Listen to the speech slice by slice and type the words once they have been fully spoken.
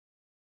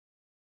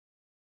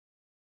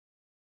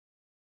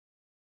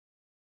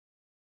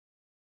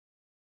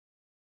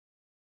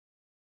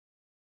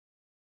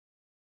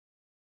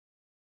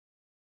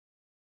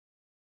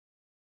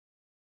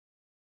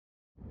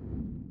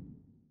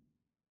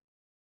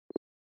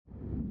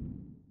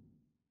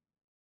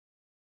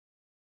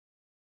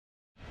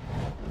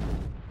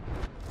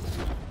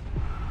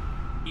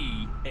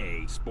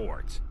EA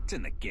Sports. It's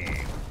in the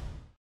game.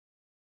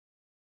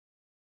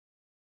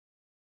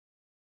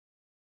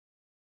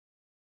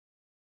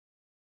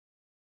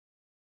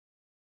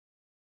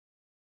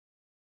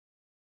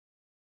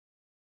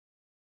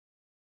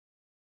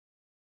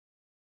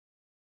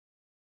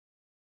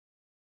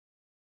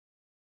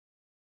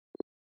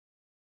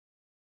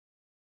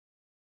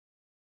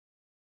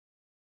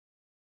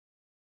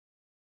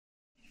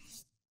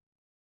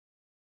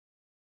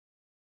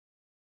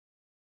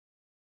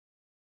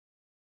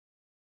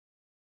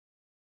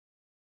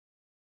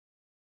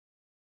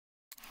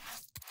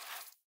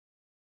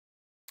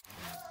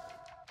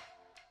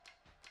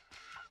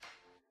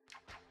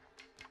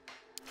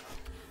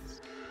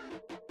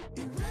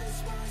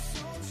 Erase my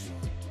social.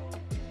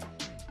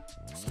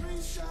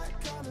 Screenshot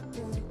kind of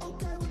thing.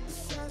 Okay with the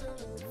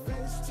settling.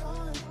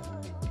 FaceTime.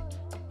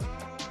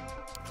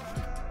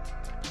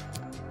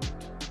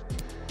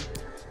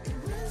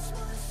 Erase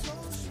my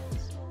social.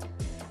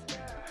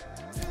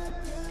 Tap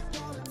in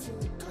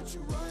politics. Cut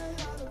you right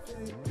out of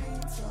it.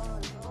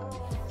 Meantime.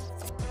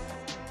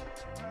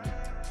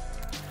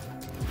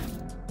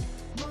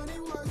 Money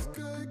was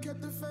good,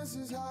 kept the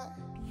fences high.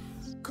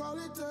 Call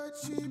it dirt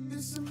cheap,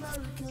 this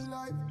American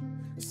life.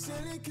 The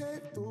ceiling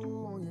came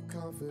through on your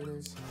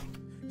confidence.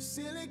 The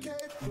ceiling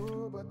came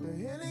through, but the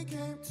healing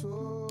came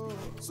too.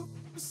 So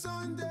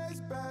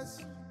Sunday's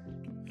best.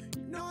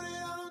 You know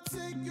that I don't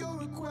take your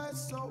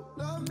requests, so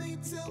love me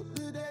till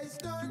the day's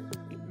done.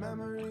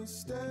 Memories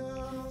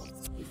still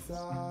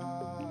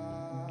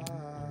without.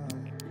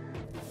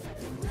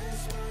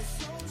 Erase my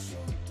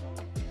social.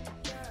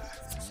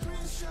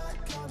 Screenshot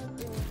kind of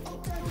thing.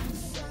 Okay, we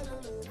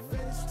settling.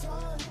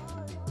 FaceTime.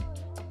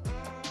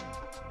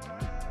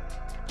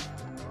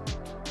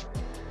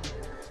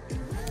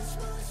 Erase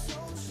my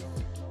social.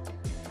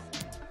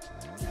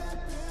 Tap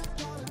in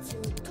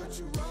politics. Cut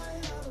you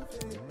right out of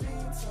it.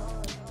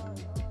 Meantime.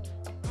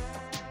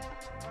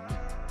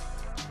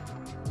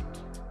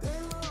 They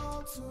were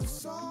all too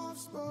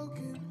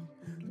soft-spoken.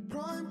 The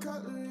prime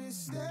cutlery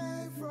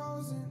stay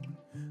frozen.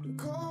 The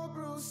cold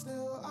brew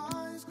still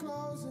eyes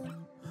closing.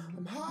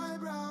 I'm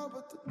highbrow,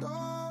 but the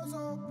door's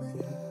open.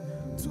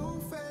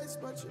 Two-faced,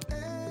 but you're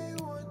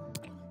A1.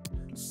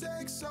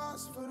 Sex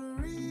sauce for the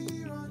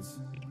reruns.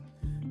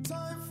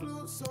 Time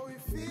flew, so we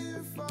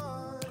feel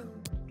fine.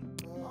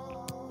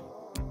 Oh.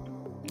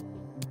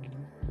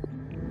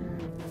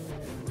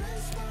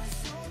 Erase my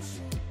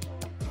social.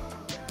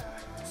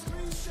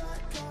 Screenshot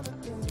kind of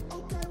thing.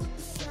 Okay with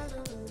the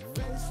settling.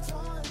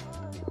 FaceTime.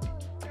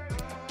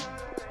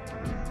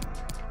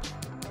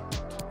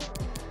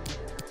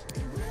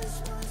 Erase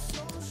my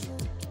social.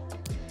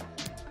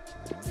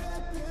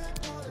 Tap in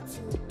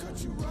politics. Cut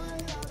you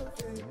right out of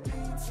it.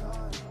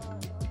 Meantime.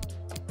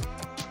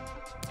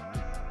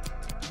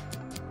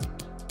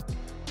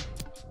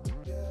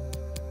 Yeah.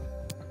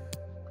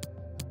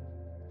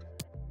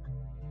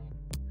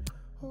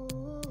 Oh,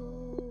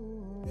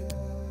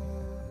 yeah.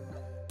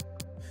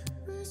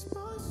 Erase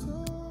my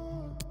soul.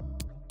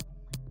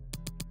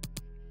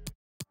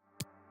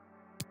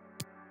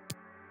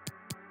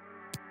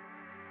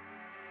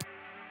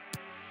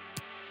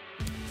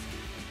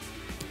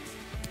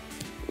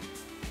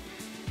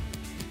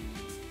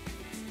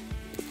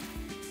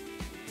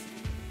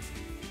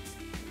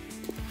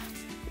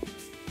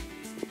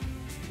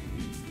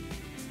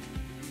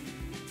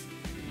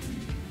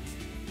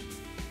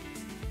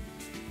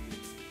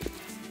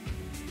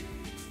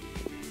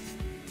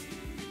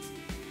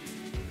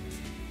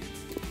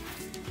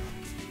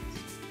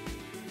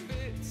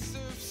 Bits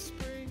of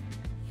spring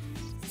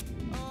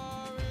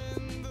are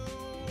in the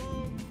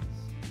walls.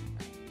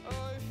 I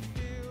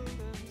feel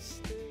them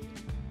still.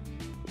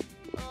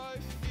 I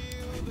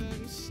feel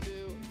them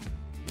still.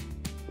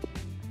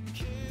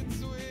 Kids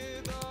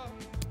with our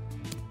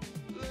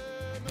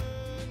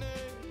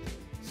lemonade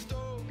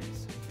stalls,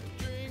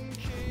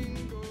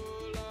 drinking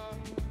all our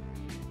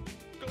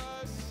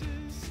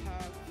glasses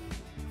half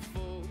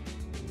full.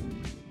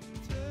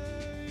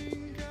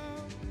 Take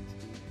out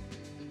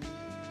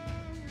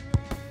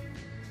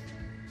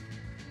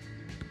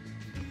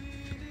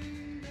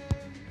leading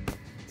them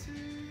to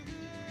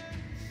the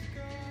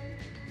sky,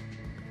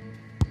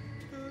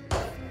 but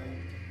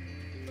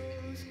through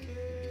those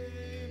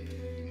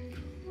gaping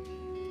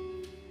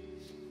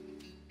holes.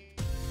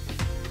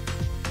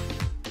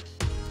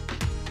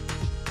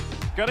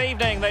 Good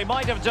evening. They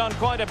might have done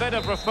quite a bit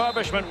of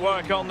refurbishment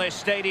work on this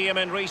stadium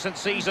in recent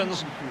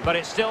seasons, but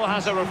it still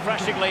has a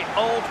refreshingly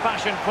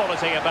old-fashioned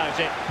quality about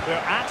it. We're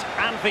at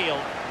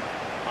Anfield.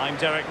 I'm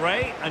Derek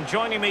Ray, and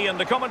joining me in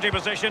the commentary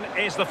position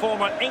is the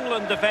former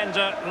England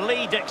defender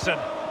Lee Dixon.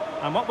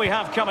 And what we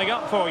have coming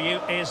up for you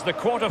is the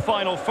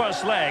quarter-final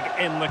first leg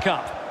in the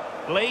Cup.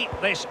 Lee,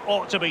 this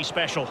ought to be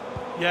special.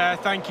 Yeah,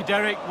 thank you,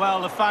 Derek.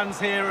 Well, the fans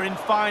here are in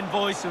fine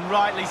voice, and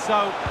rightly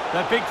so.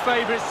 They're big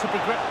favourites to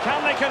progress.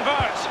 Can they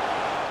convert?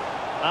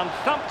 And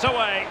thumped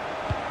away.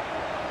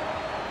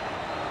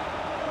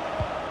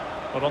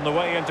 But on the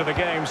way into the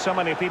game, so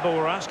many people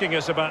were asking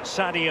us about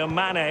Sadio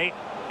Mane,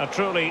 a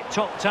truly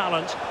top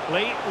talent.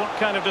 Lee, what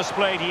kind of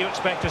display do you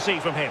expect to see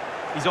from him?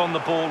 He's on the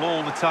ball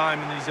all the time,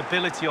 and his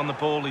ability on the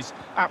ball is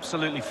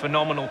absolutely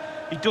phenomenal.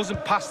 He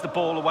doesn't pass the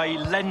ball away, he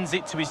lends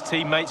it to his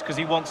teammates because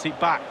he wants it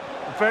back.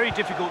 Very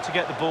difficult to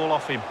get the ball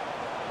off him.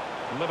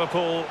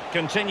 Liverpool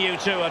continue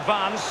to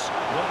advance.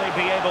 Will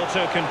they be able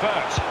to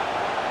convert?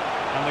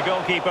 And the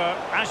goalkeeper,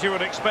 as you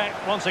would expect,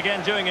 once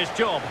again doing his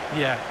job.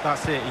 Yeah,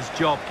 that's it, his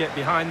job. Get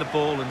behind the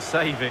ball and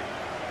save it.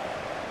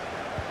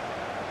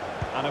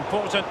 An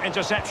important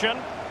interception.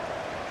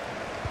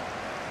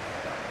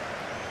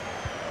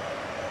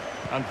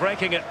 And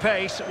breaking at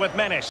pace with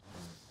menace.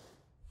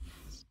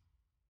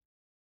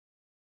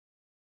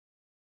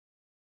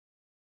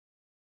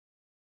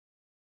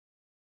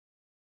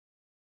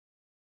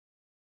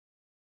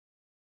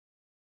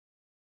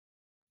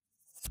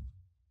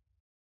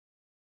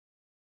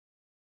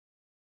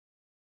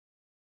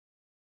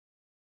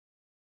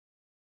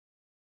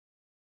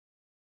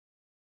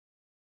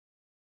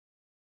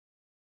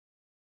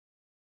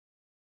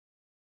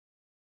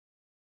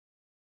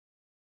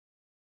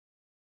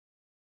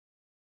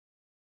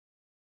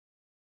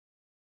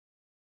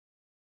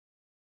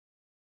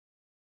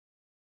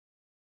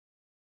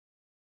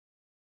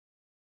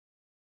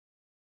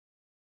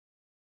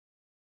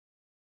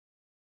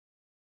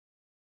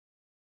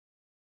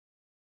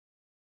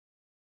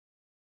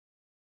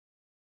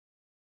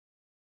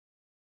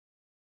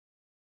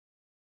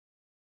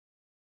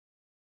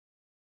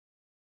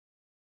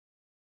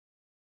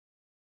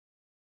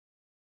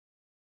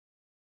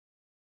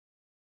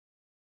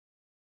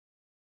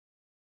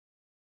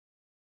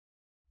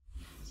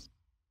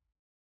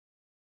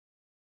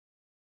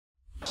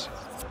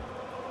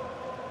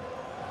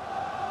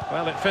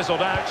 Well, it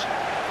fizzled out.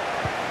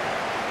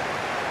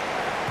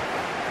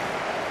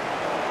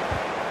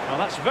 Well,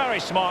 that's very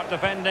smart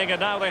defending,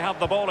 and now they have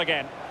the ball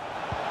again.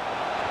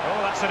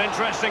 Oh, that's an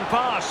interesting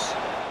pass.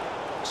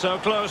 So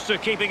close to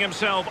keeping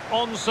himself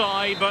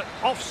onside, but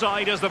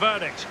offside is the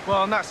verdict.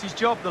 Well, and that's his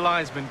job, the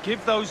linesman.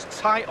 Give those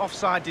tight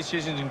offside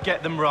decisions and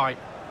get them right.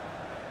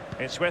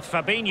 It's with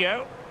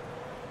Fabinho.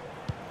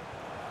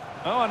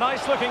 Oh, a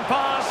nice-looking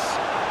pass.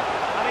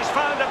 And he's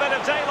found a bit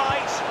of daylight.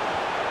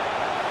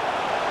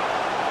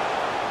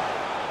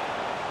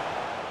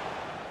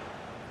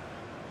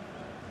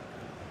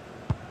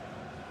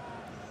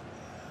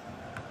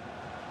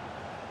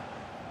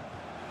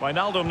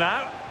 Wijnaldum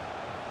now.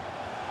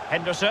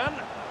 Henderson.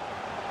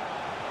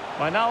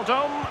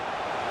 Wijnaldum.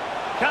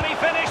 Can he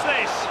finish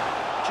this?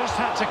 Just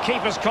had to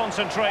keep his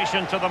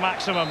concentration to the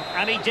maximum,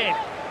 and he did.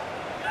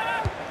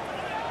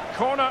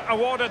 Corner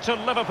awarded to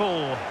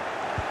Liverpool.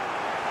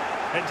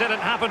 It didn't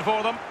happen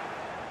for them.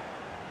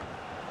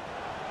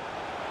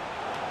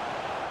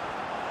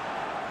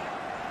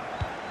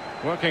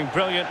 Working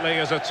brilliantly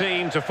as a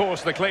team to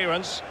force the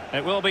clearance.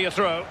 It will be a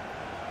throw.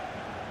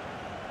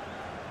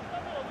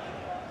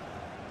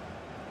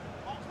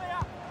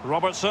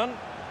 Robertson,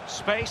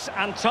 space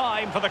and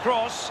time for the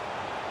cross.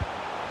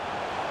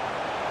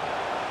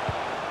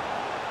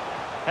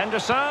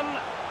 Henderson,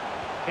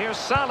 here's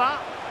Salah.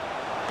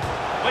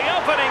 The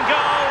opening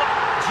goal,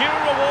 due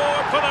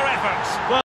reward for their efforts.